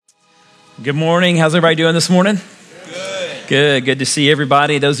Good morning. How's everybody doing this morning? Good to see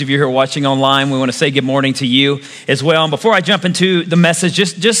everybody. Those of you who are watching online, we want to say good morning to you as well. And before I jump into the message,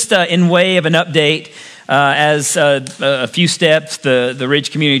 just in way of an update, as a few steps the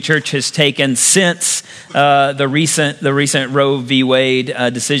Ridge Community Church has taken since the recent Roe v. Wade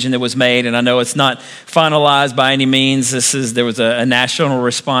decision that was made, and I know it's not finalized by any means. There was a national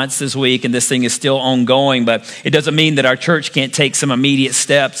response this week, and this thing is still ongoing, but it doesn't mean that our church can't take some immediate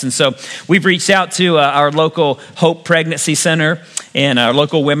steps. And so we've reached out to our local Hope Pregnancy Center and our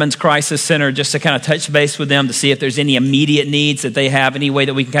local Women's Crisis Center just to kind of touch base with them to see if there's any immediate needs that they have, any way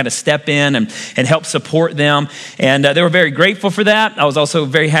that we can kind of step in and help support them. And they were very grateful for that. I was also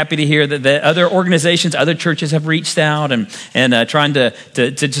very happy to hear that the other organizations, other churches have reached out and trying to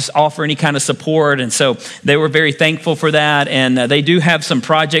just offer any kind of support. And so they were very thankful for that. And they do have some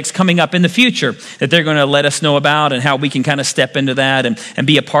projects coming up in the future that they're going to let us know about and how we can kind of step into that and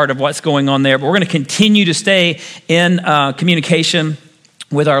be a part of what's going on there. But we're going to continue to stay in communication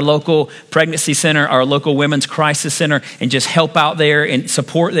with our local pregnancy center, our local women's crisis center, and just help out there and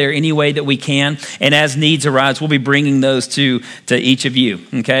support there any way that we can. And as needs arise, we'll be bringing those to each of you,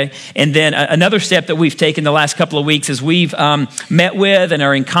 okay? And then another step that we've taken the last couple of weeks is we've met with and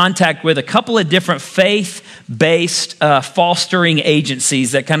are in contact with a couple of different faith-based fostering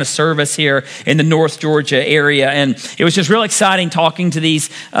agencies that kind of serve us here in the North Georgia area. And it was just real exciting talking to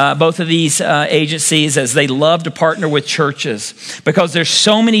both of these agencies as they love to partner with churches, because there's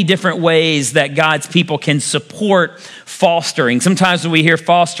so many different ways that God's people can support fostering. Sometimes when we hear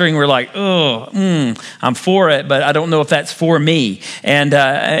fostering, we're like, I'm for it, but I don't know if that's for me.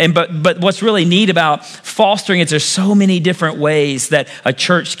 But what's really neat about fostering is there's so many different ways that a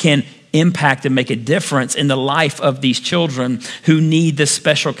church can impact and make a difference in the life of these children who need this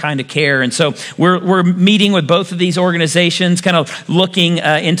special kind of care. And so we're meeting with both of these organizations, kind of looking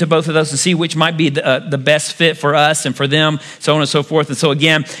into both of those to see which might be the best fit for us and for them, so on and so forth. And so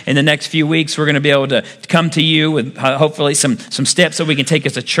again, in the next few weeks, we're going to be able to come to you with hopefully some steps that we can take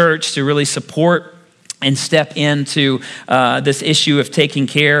as a church to really support and step into this issue of taking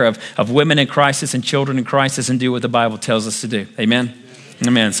care of women in crisis and children in crisis and do what the Bible tells us to do. Amen?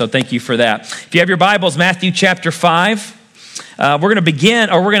 Amen. So thank you for that. If you have your Bibles, Matthew chapter 5, we're going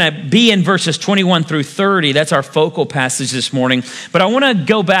to be in verses 21 through 30. That's our focal passage this morning. But I want to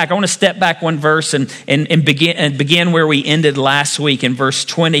go back. I want to step back one verse and begin where we ended last week in verse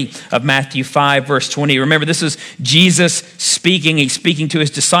 20 of Matthew 5, verse 20. Remember, this is Jesus speaking. He's speaking to his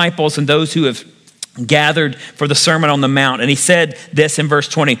disciples and those who have gathered for the Sermon on the Mount. And he said this in verse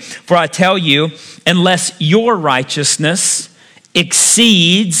 20, "For I tell you, unless your righteousness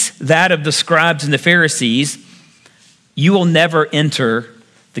exceeds that of the scribes and the Pharisees, you will never enter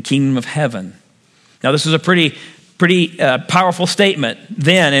the kingdom of heaven." Now, this is a pretty powerful statement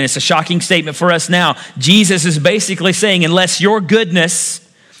then, and it's a shocking statement for us now. Jesus is basically saying, unless your goodness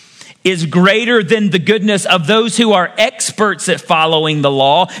is greater than the goodness of those who are experts at following the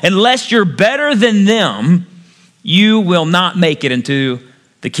law, unless you're better than them, you will not make it into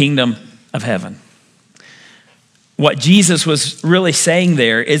the kingdom of heaven. What Jesus was really saying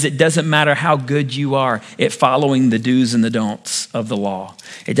there is it doesn't matter how good you are at following the do's and the don'ts of the law.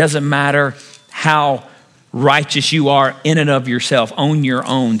 It doesn't matter how righteous you are in and of yourself, on your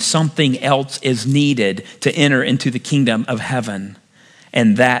own. Something else is needed to enter into the kingdom of heaven.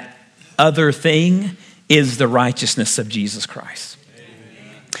 And that other thing is the righteousness of Jesus Christ.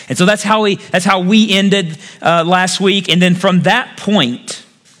 And so that's how we ended last week. And then from that point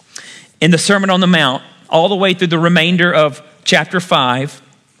in the Sermon on the Mount, all the way through the remainder of chapter 5,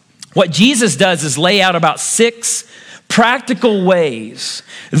 what Jesus does is lay out about 6 practical ways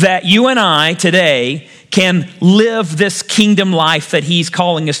that you and I today can live this kingdom life that he's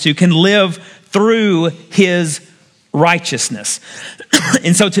calling us to, can live through his righteousness.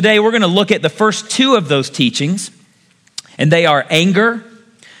 And so today we're going to look at the first 2 of those teachings, and they are anger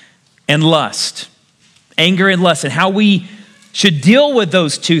and lust. Anger and lust, and how we should deal with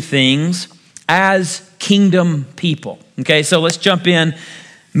those 2 things as kingdom people. Okay, so let's jump in.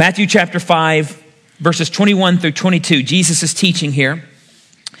 Matthew chapter 5, verses 21 through 22. Jesus is teaching here.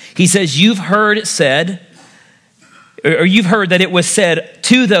 He says, you've heard that it was said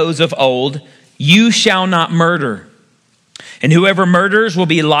to those of old, you shall not murder, and whoever murders will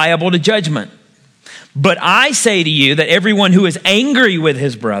be liable to judgment. But I say to you that everyone who is angry with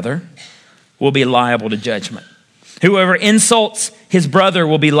his brother will be liable to judgment. Whoever insults his brother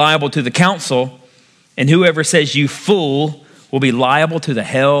will be liable to the council, and whoever says you fool will be liable to the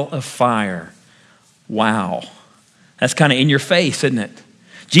hell of fire. Wow. That's kind of in your face, isn't it?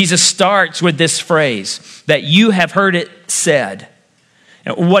 Jesus starts with this phrase that you have heard it said.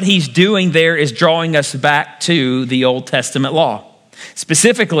 What he's doing there is drawing us back to the Old Testament law.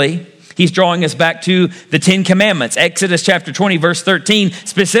 Specifically, he's drawing us back to the 10 commandments. Exodus chapter 20, verse 13,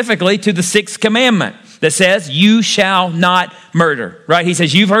 specifically to the 6th commandment that says, you shall not murder, right? He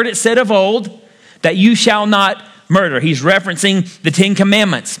says, you've heard it said of old that you shall not murder. He's referencing the 10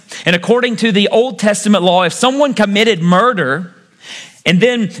 commandments. And according to the Old Testament law, if someone committed murder and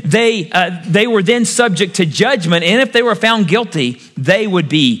then they were then subject to judgment, and if they were found guilty, they would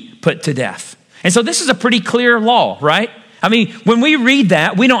be put to death. And so this is a pretty clear law, right? I mean, when we read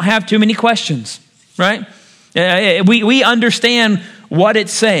that, we don't have too many questions, right? We understand what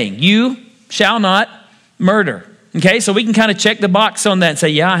it's saying. You shall not murder. Okay, so we can kind of check the box on that and say,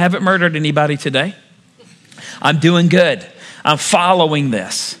 yeah, I haven't murdered anybody today. I'm doing good. I'm following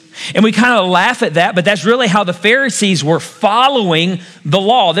this. And we kind of laugh at that, but that's really how the Pharisees were following the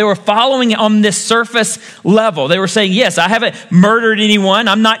law. They were following it on this surface level. They were saying, yes, I haven't murdered anyone.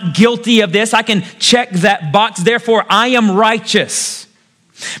 I'm not guilty of this. I can check that box. Therefore, I am righteous.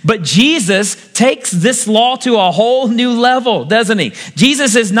 But Jesus takes this law to a whole new level, doesn't he?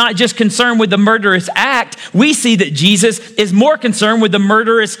 Jesus is not just concerned with the murderous act. We see that Jesus is more concerned with the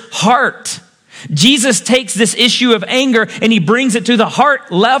murderous heart. Jesus takes this issue of anger and he brings it to the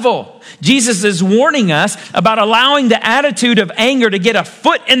heart level. Jesus is warning us about allowing the attitude of anger to get a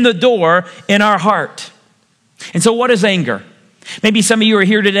foot in the door in our heart. And so what is anger? Maybe some of you are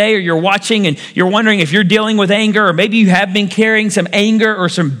here today or you're watching and you're wondering if you're dealing with anger, or maybe you have been carrying some anger or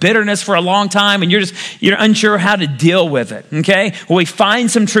some bitterness for a long time and you're unsure how to deal with it, okay? Well, we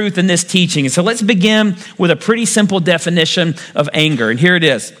find some truth in this teaching. And so let's begin with a pretty simple definition of anger. And here it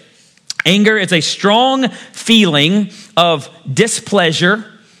is. Anger is a strong feeling of displeasure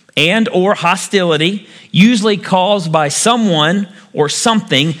and or hostility, usually caused by someone or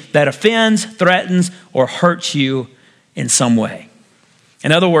something that offends, threatens, or hurts you in some way.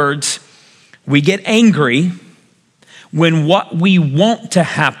 In other words, we get angry when what we want to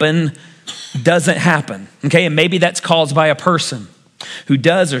happen doesn't happen, okay? And maybe that's caused by a person who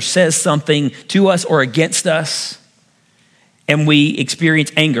does or says something to us or against us, and we experience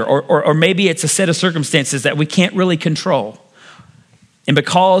anger. Or maybe it's a set of circumstances that we can't really control. And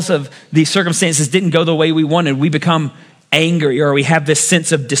because of these circumstances didn't go the way we wanted, we become angry, or we have this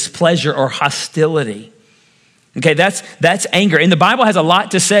sense of displeasure or hostility. Okay, that's anger. And the Bible has a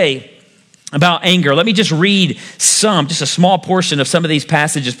lot to say about anger. Let me just read just a small portion of some of these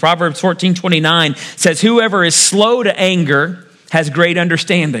passages. Proverbs 14:29 says, whoever is slow to anger has great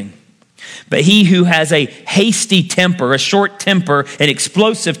understanding. But he who has a hasty temper, a short temper, an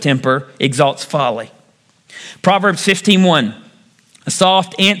explosive temper, exalts folly. Proverbs 15:1, a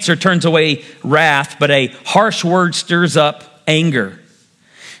soft answer turns away wrath, but a harsh word stirs up anger.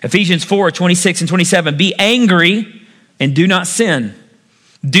 Ephesians 4:26 and 27, be angry and do not sin.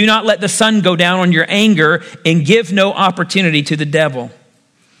 Do not let the sun go down on your anger, and give no opportunity to the devil.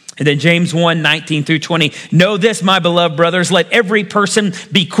 And then James 1:19 through 20. Know this, my beloved brothers, let every person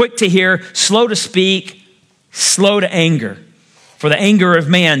be quick to hear, slow to speak, slow to anger. For the anger of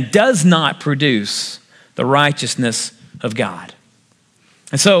man does not produce the righteousness of God.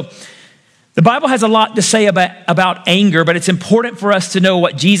 And so the Bible has a lot to say about anger, but it's important for us to know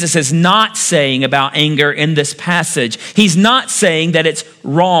what Jesus is not saying about anger in this passage. He's not saying that it's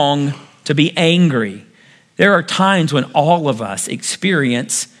wrong to be angry. There are times when all of us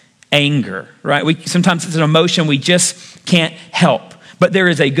experience anger, right? Sometimes it's an emotion we just can't help. But there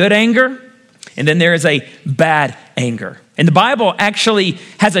is a good anger, and then there is a bad anger. And the Bible actually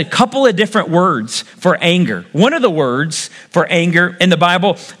has a couple of different words for anger. One of the words for anger in the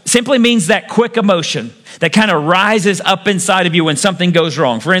Bible simply means that quick emotion that kind of rises up inside of you when something goes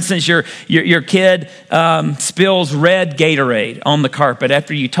wrong. For instance, your kid spills red Gatorade on the carpet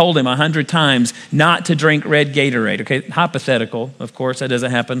after you told him 100 times not to drink red Gatorade. Okay, hypothetical, of course, that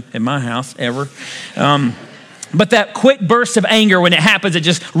doesn't happen in my house ever. But that quick burst of anger, when it happens, it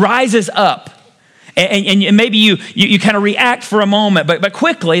just rises up. And maybe you kind of react for a moment, but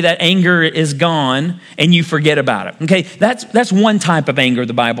quickly that anger is gone and you forget about it. Okay, that's one type of anger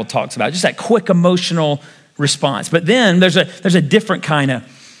the Bible talks about, just that quick emotional response. But then there's a different kind of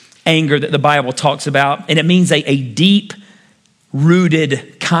anger that the Bible talks about, and it means a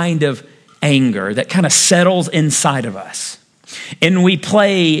deep-rooted kind of anger that kind of settles inside of us. And we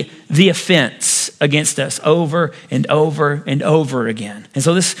play the offense against us over and over and over again. And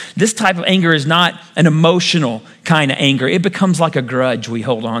so this type of anger is not an emotional kind of anger. It becomes like a grudge we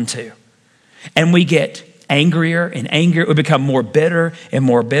hold on to. And we get angrier and angrier. We become more bitter and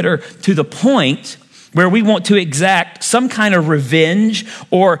more bitter to the point where we want to exact some kind of revenge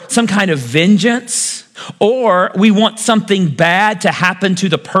or some kind of vengeance or we want something bad to happen to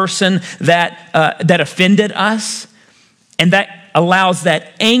the person that offended us, and that allows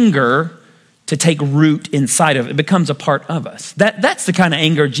that anger to take root inside of it. It becomes a part of us. That's the kind of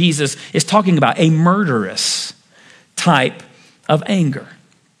anger Jesus is talking about, a murderous type of anger.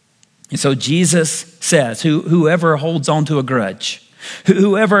 And so Jesus says, whoever holds on to a grudge,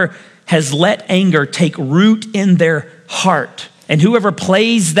 whoever has let anger take root in their heart, and whoever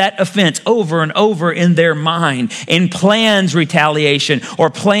plays that offense over and over in their mind and plans retaliation or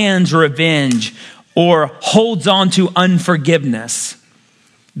plans revenge or holds on to unforgiveness,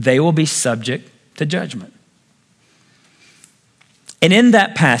 they will be subject to judgment. And in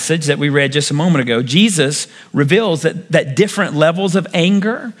that passage that we read just a moment ago, Jesus reveals that different levels of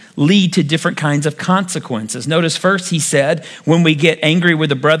anger lead to different kinds of consequences. Notice first he said, when we get angry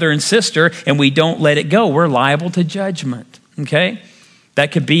with a brother and sister and we don't let it go, we're liable to judgment, okay?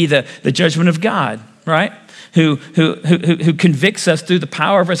 That could be the judgment of God, right? Who convicts us through the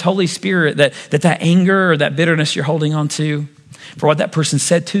power of his Holy Spirit that anger or that bitterness you're holding on to for what that person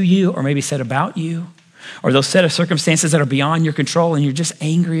said to you or maybe said about you, or those set of circumstances that are beyond your control and you're just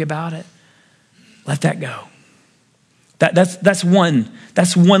angry about it, let that go. That's one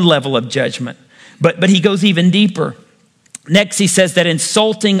level of judgment. But he goes even deeper. Next, he says that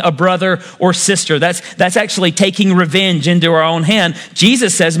insulting a brother or sister, that's actually taking revenge into our own hand.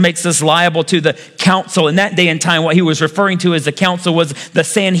 Jesus says makes us liable to the council. In that day and time, what he was referring to as the council was the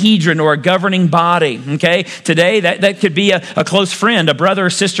Sanhedrin, or a governing body, okay? Today, that could be a close friend, a brother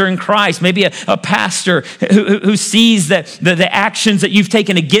or sister in Christ, maybe a pastor who sees that the actions that you've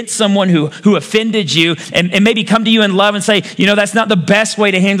taken against someone who offended you and maybe come to you in love and say, that's not the best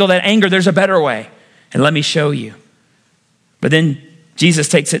way to handle that anger. There's a better way. And let me show you. But then Jesus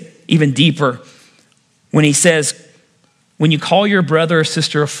takes it even deeper when he says, when you call your brother or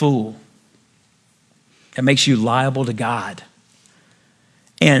sister a fool, it makes you liable to God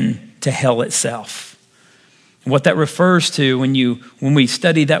and to hell itself. And what that refers to when we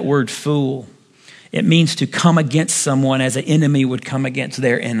study that word fool, it means to come against someone as an enemy would come against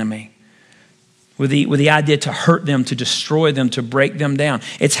their enemy. With the idea to hurt them, to destroy them, to break them down.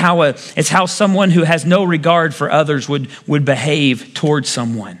 It's how someone who has no regard for others would behave towards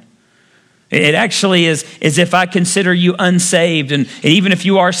someone. It actually is as if I consider you unsaved, and even if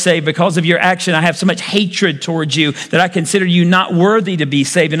you are saved, because of your action, I have so much hatred towards you that I consider you not worthy to be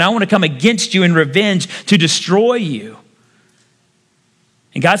saved, and I want to come against you in revenge to destroy you.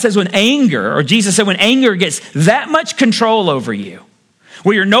 And God says Jesus said when anger gets that much control over you,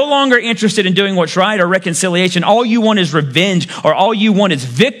 where you're no longer interested in doing what's right or reconciliation, all you want is revenge, or all you want is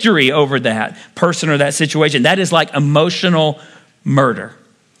victory over that person or that situation. That is like emotional murder.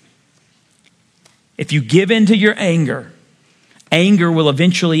 If you give in to your anger will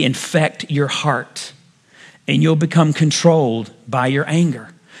eventually infect your heart, and you'll become controlled by your anger,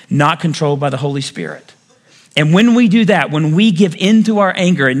 not controlled by the Holy Spirit. And when we do that, when we give in to our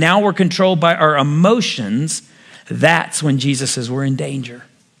anger, and now we're controlled by our emotions, that's when Jesus says we're in danger.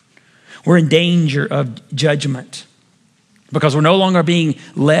 We're in danger of judgment because we're no longer being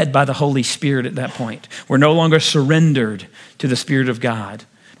led by the Holy Spirit at that point. We're no longer surrendered to the Spirit of God,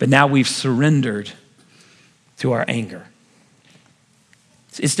 but now we've surrendered to our anger.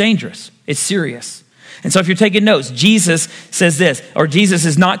 It's dangerous. It's serious. And so if you're taking notes, Jesus says this, or Jesus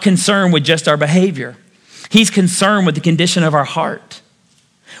is not concerned with just our behavior. He's concerned with the condition of our heart,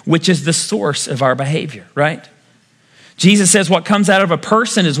 which is the source of our behavior, right? Jesus says what comes out of a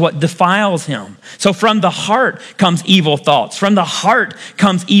person is what defiles him. So from the heart comes evil thoughts. From the heart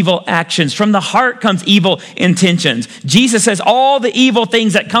comes evil actions. From the heart comes evil intentions. Jesus says all the evil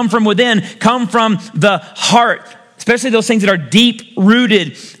things that come from within come from the heart, especially those things that are deep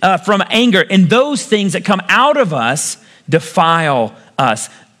rooted from anger. And those things that come out of us defile us.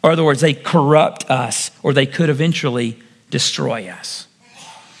 Or in other words, they corrupt us, or they could eventually destroy us.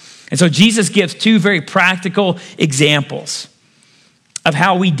 And so Jesus gives two very practical examples of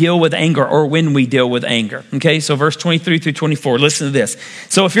how we deal with anger, or when we deal with anger. Okay, so verse 23 through 24, listen to this.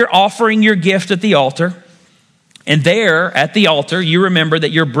 So if you're offering your gift at the altar, and there at the altar, you remember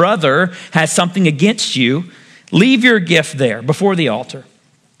that your brother has something against you, leave your gift there before the altar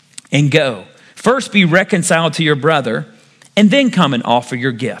and go. First be reconciled to your brother, and then come and offer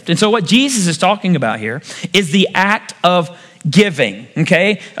your gift. And so what Jesus is talking about here is the act of giving,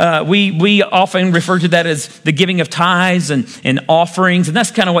 okay? We often refer to that as the giving of tithes and offerings, and that's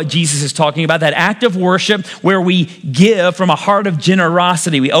kind of what Jesus is talking about, that act of worship where we give from a heart of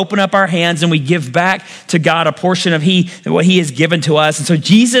generosity. We open up our hands and we give back to God a portion of what he has given to us. And so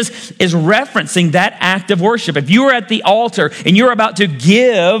Jesus is referencing that act of worship. If you are at the altar and you're about to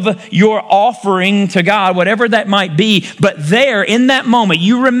give your offering to God, whatever that might be, but there in that moment,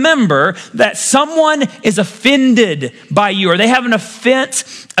 you remember that someone is offended by you, or they have an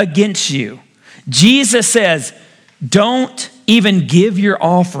offense against you. Jesus says, don't even give your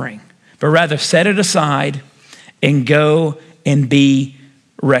offering, but rather set it aside and go and be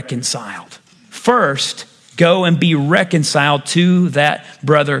reconciled. First, go and be reconciled to that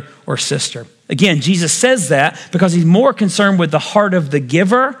brother or sister. Again, Jesus says that because he's more concerned with the heart of the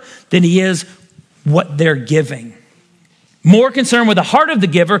giver than he is what they're giving. More concerned with the heart of the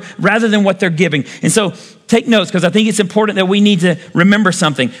giver rather than what they're giving. And so take notes, because I think it's important that we need to remember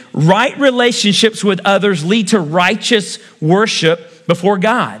something. Right relationships with others lead to righteous worship before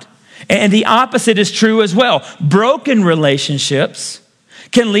God. And the opposite is true as well. Broken relationships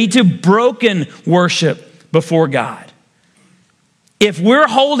can lead to broken worship before God. If we're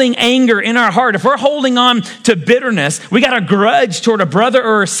holding anger in our heart, if we're holding on to bitterness, we got a grudge toward a brother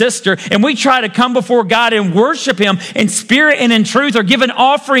or a sister, and we try to come before God and worship him in spirit and in truth, or give an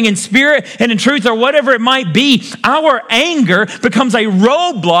offering in spirit and in truth, or whatever it might be, our anger becomes a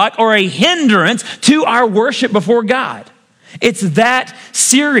roadblock or a hindrance to our worship before God. It's that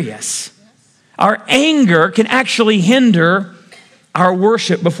serious. Our anger can actually hinder our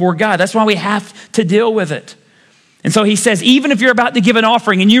worship before God. That's why we have to deal with it. And so he says, even if you're about to give an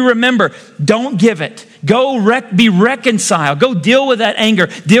offering and you remember, don't give it. Go be reconciled. Go deal with that anger.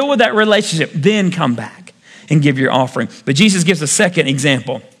 Deal with that relationship. Then come back and give your offering. But Jesus gives a second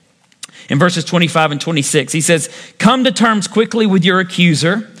example. In verses 25 and 26, he says, come to terms quickly with your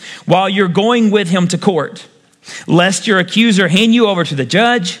accuser while you're going with him to court, lest your accuser hand you over to the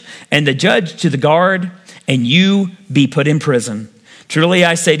judge and the judge to the guard, and you be put in prison. Truly,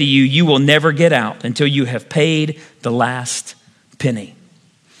 I say to you, you will never get out until you have paid the last penny.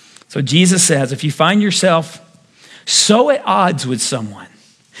 So Jesus says, if you find yourself so at odds with someone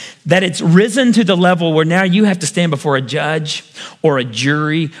that it's risen to the level where now you have to stand before a judge or a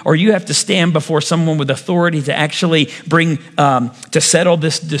jury, or you have to stand before someone with authority to actually to settle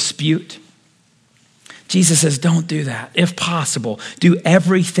this dispute, Jesus says, don't do that. If possible, do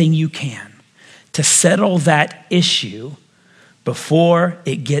everything you can to settle that issue before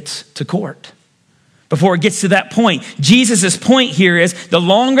it gets to court, before it gets to that point. Jesus' point here is the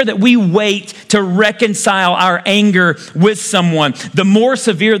longer that we wait to reconcile our anger with someone, the more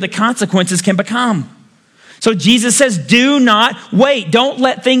severe the consequences can become. So Jesus says, do not wait. Don't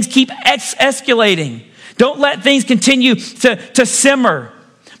let things keep escalating. Don't let things continue to simmer.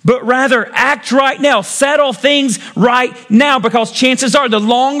 But rather act right now. Settle things right now, because chances are the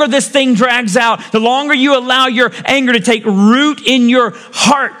longer this thing drags out, the longer you allow your anger to take root in your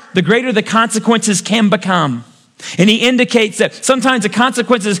heart, the greater the consequences can become. And he indicates that sometimes the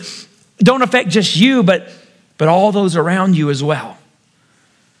consequences don't affect just you, but all those around you as well.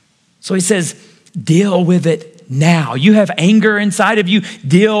 So he says, deal with it now. You have anger inside of you.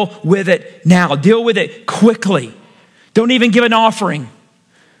 Deal with it now. Deal with it quickly. Don't even give an offering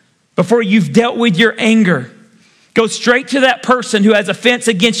before you've dealt with your anger. Go straight to that person who has offense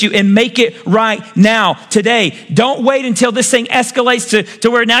against you and make it right now, today. Don't wait until this thing escalates to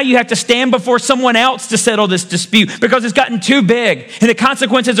where now you have to stand before someone else to settle this dispute, because it's gotten too big and the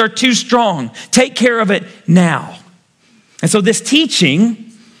consequences are too strong. Take care of it now. And so this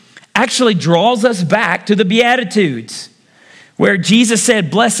teaching actually draws us back to the Beatitudes, where Jesus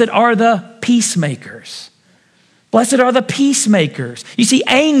said, blessed are the peacemakers. Blessed are the peacemakers. You see,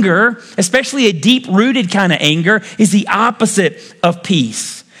 anger, especially a deep-rooted kind of anger, is the opposite of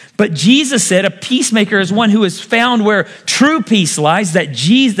peace. But Jesus said a peacemaker is one who is found where true peace lies,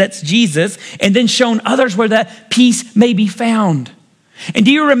 that's Jesus, and then shown others where that peace may be found. And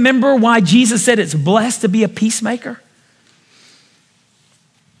do you remember why Jesus said it's blessed to be a peacemaker?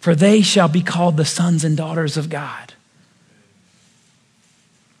 For they shall be called the sons and daughters of God.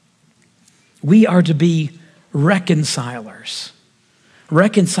 We are to be reconcilers.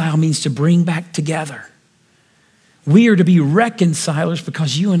 Reconcile means to bring back together. We are to be reconcilers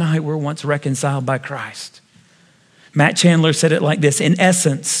because you and I were once reconciled by Christ. Matt Chandler said it like this: in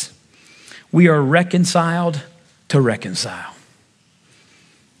essence, we are reconciled to reconcile.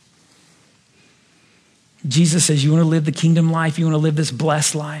 Jesus says, you want to live the kingdom life? You want to live this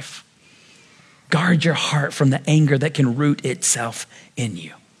blessed life? Guard your heart from the anger that can root itself in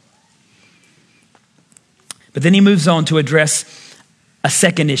you. But then he moves on to address a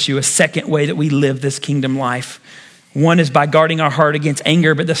second issue, a second way that we live this kingdom life. One is by guarding our heart against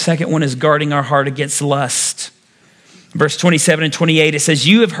anger, but the second one is guarding our heart against lust. Verse 27 and 28, it says,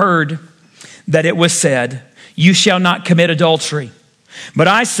 you have heard that it was said, you shall not commit adultery. But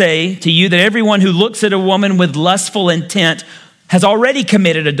I say to you that everyone who looks at a woman with lustful intent has already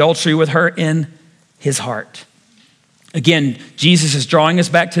committed adultery with her in his heart. Again, Jesus is drawing us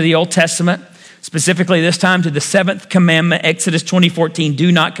back to the Old Testament, specifically this time to the seventh commandment, Exodus 20:14,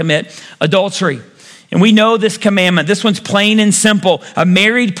 do not commit adultery. And we know this commandment. This one's plain and simple. A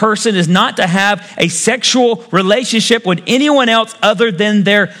married person is not to have a sexual relationship with anyone else other than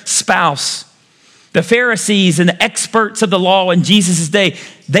their spouse. The Pharisees and the experts of the law in Jesus' day,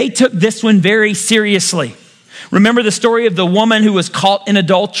 they took this one very seriously. Remember the story of the woman who was caught in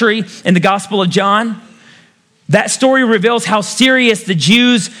adultery in the Gospel of John? That story reveals how serious the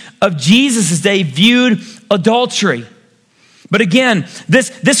Jews of Jesus' day viewed adultery. But again,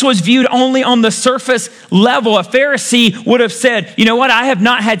 this was viewed only on the surface level. A Pharisee would have said, you know what? I have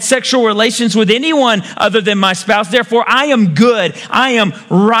not had sexual relations with anyone other than my spouse. Therefore, I am good. I am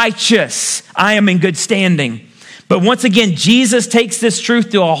righteous. I am in good standing. But once again, Jesus takes this truth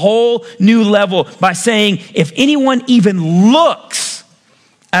to a whole new level by saying, if anyone even looks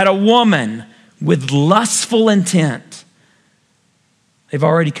at a woman with lustful intent, they've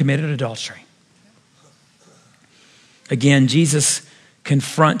already committed adultery. Again, Jesus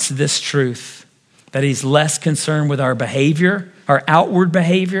confronts this truth that he's less concerned with our behavior, our outward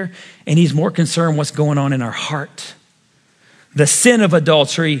behavior, and he's more concerned what's going on in our heart. The sin of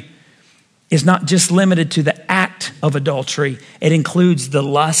adultery is not just limited to the act of adultery. It includes the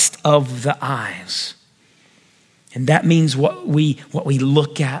lust of the eyes. And that means what we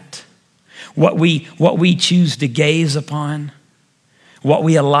look at, what we choose to gaze upon, what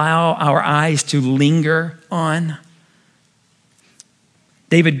we allow our eyes to linger on.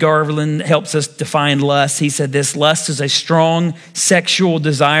 David Garland helps us define lust. He said this: lust is a strong sexual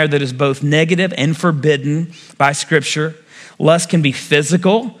desire that is both negative and forbidden by Scripture. Lust can be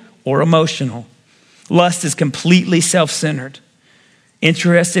physical or emotional. Lust is completely self-centered,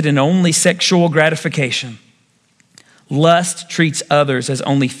 interested in only sexual gratification. Lust treats others as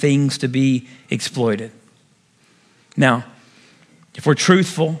only things to be exploited. Now, if we're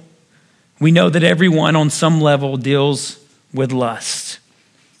truthful, we know that everyone on some level deals with lust.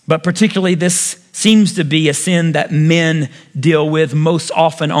 But particularly this seems to be a sin that men deal with most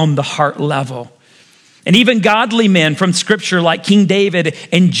often on the heart level. And even godly men from Scripture like King David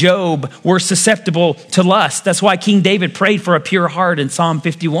and Job were susceptible to lust. That's why King David prayed for a pure heart in Psalm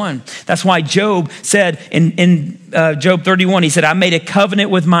 51. That's why Job said in Job 31, he said, I made a covenant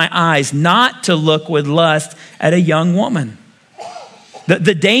with my eyes not to look with lust at a young woman.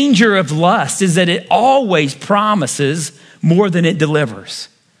 The danger of lust is that it always promises more than it delivers.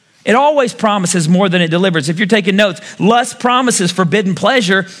 It always promises more than it delivers. If you're taking notes, lust promises forbidden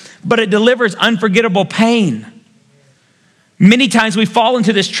pleasure, but it delivers unforgettable pain. Many times we fall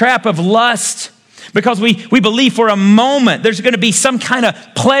into this trap of lust because we believe for a moment there's going to be some kind of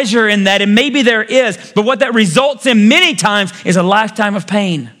pleasure in that, and maybe there is, but what that results in many times is a lifetime of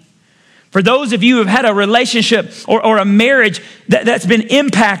pain. For those of you who have had a relationship or a marriage that's been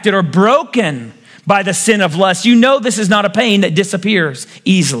impacted or broken by the sin of lust, you know this is not a pain that disappears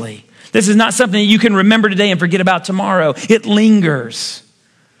easily. This is not something that you can remember today and forget about tomorrow. It lingers.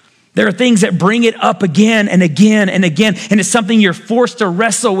 There are things that bring it up again and again and again, and it's something you're forced to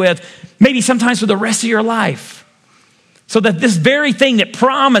wrestle with, maybe sometimes for the rest of your life. So that this very thing that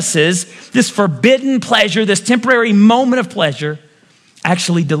promises this forbidden pleasure, this temporary moment of pleasure,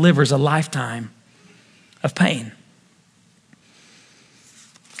 actually delivers a lifetime of pain.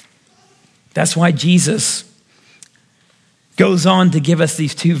 That's why Jesus goes on to give us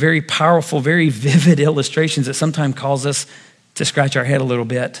these two very powerful, very vivid illustrations that sometimes cause us to scratch our head a little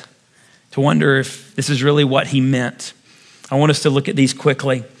bit, to wonder if this is really what he meant. I want us to look at these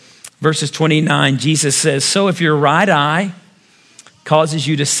quickly. Verses 29, Jesus says, so if your right eye causes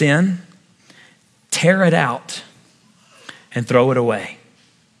you to sin, tear it out and throw it away.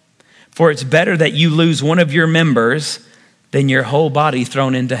 For it's better that you lose one of your members than your whole body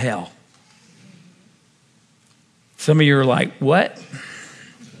thrown into hell. Some of you are like, what?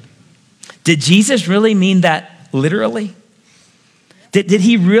 Did Jesus really mean that literally? Did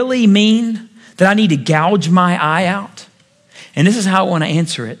he really mean that I need to gouge my eye out? And this is how I want to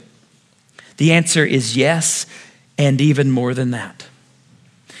answer it. The answer is yes, and even more than that.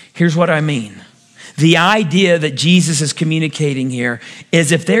 Here's what I mean. The idea that Jesus is communicating here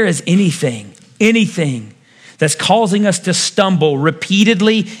is if there is anything that's causing us to stumble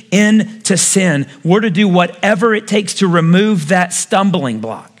repeatedly into sin, we're to do whatever it takes to remove that stumbling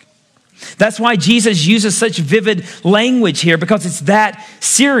block. That's why Jesus uses such vivid language here, because it's that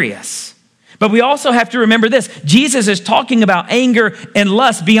serious. But we also have to remember this. Jesus is talking about anger and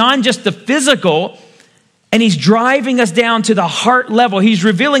lust beyond just the physical, and he's driving us down to the heart level. He's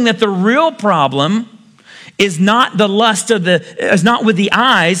revealing that the real problem is not the lust is not with the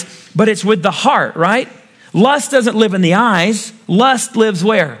eyes, but it's with the heart, right? Lust doesn't live in the eyes. Lust lives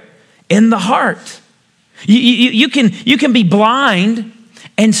where? In the heart. You can be blind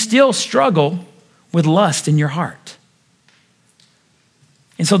and still struggle with lust in your heart.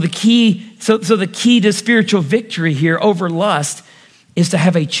 And so the key to spiritual victory here over lust is to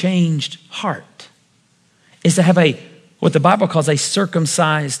have a changed heart. Is to have what the Bible calls a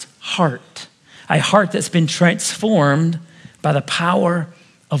circumcised heart. A heart that's been transformed by the power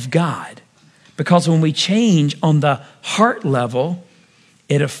of God. Because when we change on the heart level,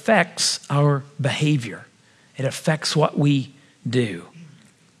 it affects our behavior. It affects what we do.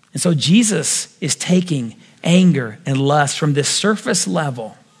 And so Jesus is taking anger and lust from this surface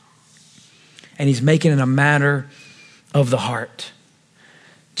level, and he's making it a matter of the heart.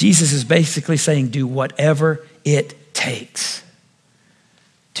 Jesus is basically saying, do whatever it takes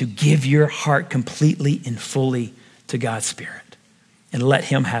to give your heart completely and fully to God's Spirit and let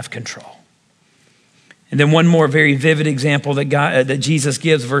him have control. And then one more very vivid example that Jesus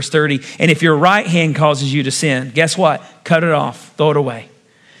gives, verse 30. And if your right hand causes you to sin, guess what? Cut it off, throw it away.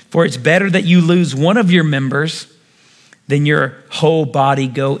 For it's better that you lose one of your members than your whole body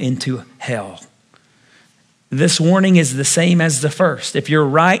go into hell. This warning is the same as the first. If your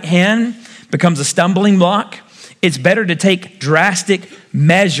right hand becomes a stumbling block, it's better to take drastic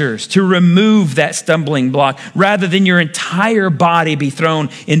measures to remove that stumbling block rather than your entire body be thrown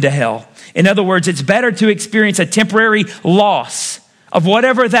into hell. In other words, it's better to experience a temporary loss of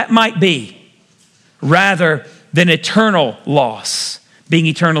whatever that might be rather than eternal loss, being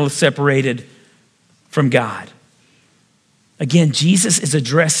eternally separated from God. Again, Jesus is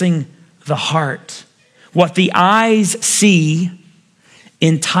addressing the heart. What the eyes see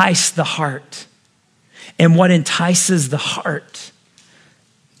entice the heart. And what entices the heart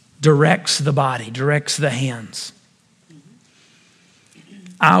directs the body, directs the hands.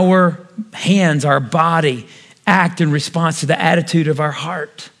 Our hands, our body, act in response to the attitude of our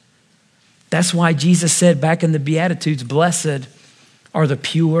heart. That's why Jesus said back in the Beatitudes, blessed are the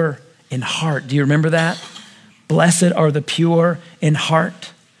pure in heart. Do you remember that? Blessed are the pure in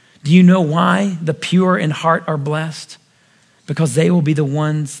heart. Do you know why the pure in heart are blessed? Because they will be the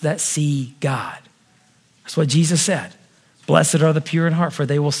ones that see God. That's what Jesus said. Blessed are the pure in heart, for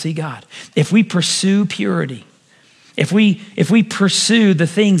they will see God. If we pursue purity, if we pursue the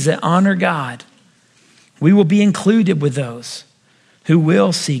things that honor God, we will be included with those who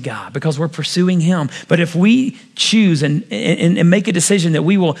will see God because we're pursuing him. But if we choose and make a decision that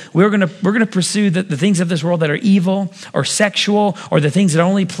we're going to pursue the things of this world that are evil or sexual or the things that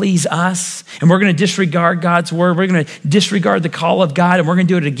only please us, and we're going to disregard God's word, we're going to disregard the call of God, and we're going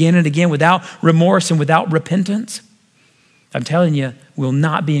to do it again and again without remorse and without repentance, I'm telling you, we'll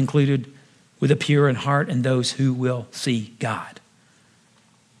not be included with a pure in heart and those who will see God.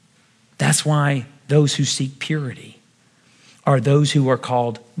 That's why those who seek purity are those who are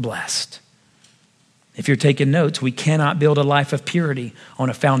called blessed. If you're taking notes, we cannot build a life of purity on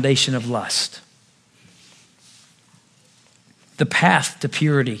a foundation of lust. The path to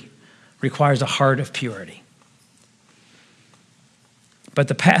purity requires a heart of purity. But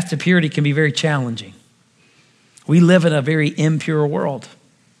the path to purity can be very challenging. We live in a very impure world.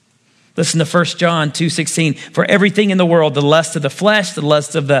 Listen to 1 John 2:16. For everything in the world, the lust of the flesh, the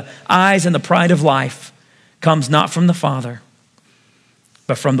lust of the eyes, and the pride of life comes not from the Father,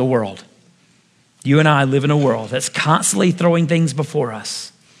 but from the world. You and I live in a world that's constantly throwing things before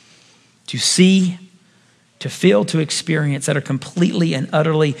us to see, to feel, to experience that are completely and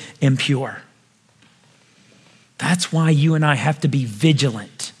utterly impure. That's why you and I have to be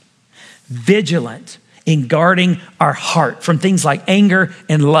vigilant in guarding our heart from things like anger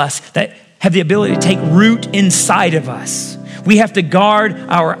and lust that have the ability to take root inside of us. We have to guard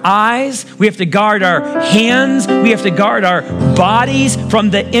our eyes. We have to guard our hands. We have to guard our bodies from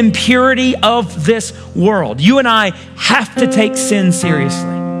the impurity of this world. You and I have to take sin seriously.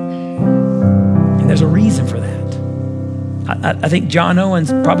 And there's a reason for that. I think John Owens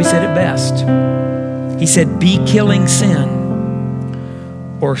probably said it best. He said, be killing sin,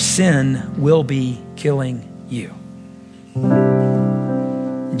 or sin will be killing you.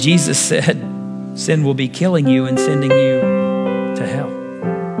 Jesus said, sin will be killing you and sending you to hell.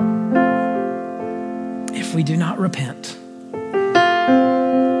 If if we do not repent,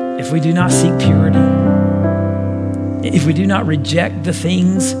 if we do not seek purity, if we do not reject the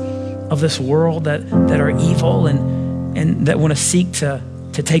things of this world that are evil and that want to seek to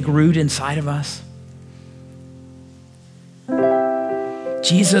take root inside of us,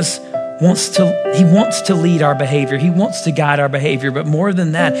 Jesus wants to lead our behavior. He wants to guide our behavior, but more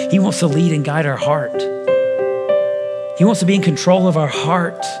than that, he wants to lead and guide our heart. He wants to be in control of our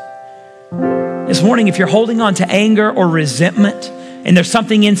heart. This morning, if you're holding on to anger or resentment, and there's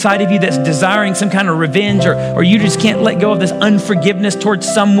something inside of you that's desiring some kind of revenge, or you just can't let go of this unforgiveness towards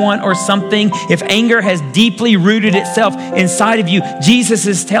someone or something, if anger has deeply rooted itself inside of you, Jesus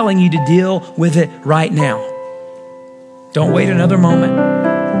is telling you to deal with it right now. Don't wait another moment.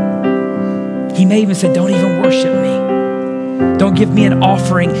 He may even say, don't even worship me. Don't give me an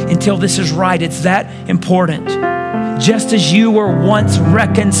offering until this is right. It's that important. Just as you were once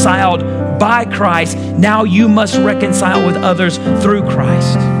reconciled by Christ, now you must reconcile with others through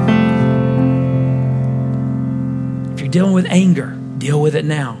Christ. If you're dealing with anger, deal with it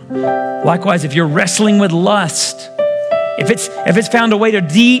now. Likewise, if you're wrestling with lust, if it's found a way to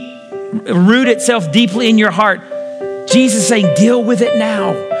root itself deeply in your heart, Jesus is saying, deal with it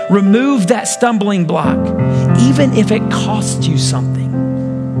now. Remove that stumbling block, even if it costs you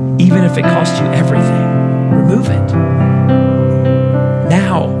something, even if it costs you everything. Remove it.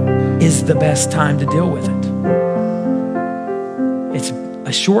 Now is the best time to deal with it. It's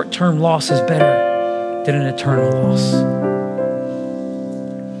a short-term loss is better than an eternal loss.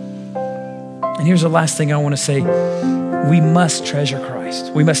 And here's the last thing I want to say. We must treasure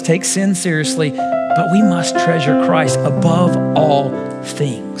Christ. We must take sin seriously, but we must treasure Christ above all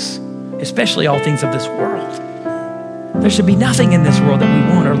things, especially all things of this world. There should be nothing in this world that we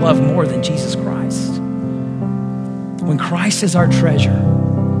want or love more than Jesus Christ. When Christ is our treasure,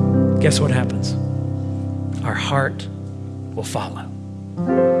 guess what happens? Our heart will follow.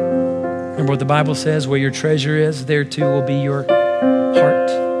 Remember what the Bible says, where your treasure is, there too will be your heart.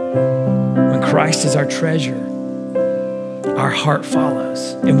 When Christ is our treasure, our heart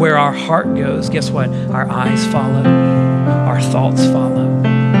follows. And where our heart goes, guess what? Our eyes follow, our thoughts follow,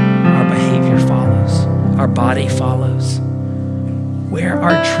 our behavior follows, our body follows. Where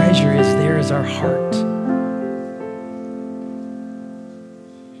our treasure is, there is our heart.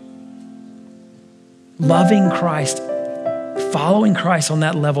 Loving Christ, following Christ on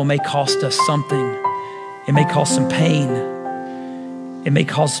that level may cost us something. It may cause some pain. It may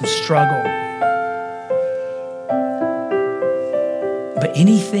cause some struggle. But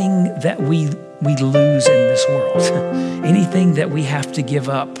anything that we lose in this world, anything that we have to give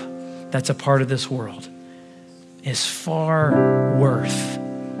up that's a part of this world, is far worth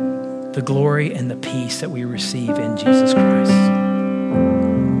the glory and the peace that we receive in Jesus Christ.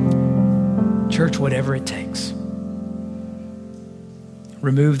 Church, whatever it takes,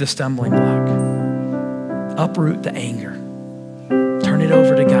 remove the stumbling block, uproot the anger, turn it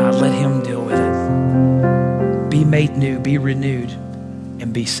over to God, let him deal with it. Be made new, be renewed,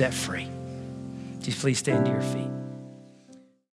 and be set free. Just please stand to your feet.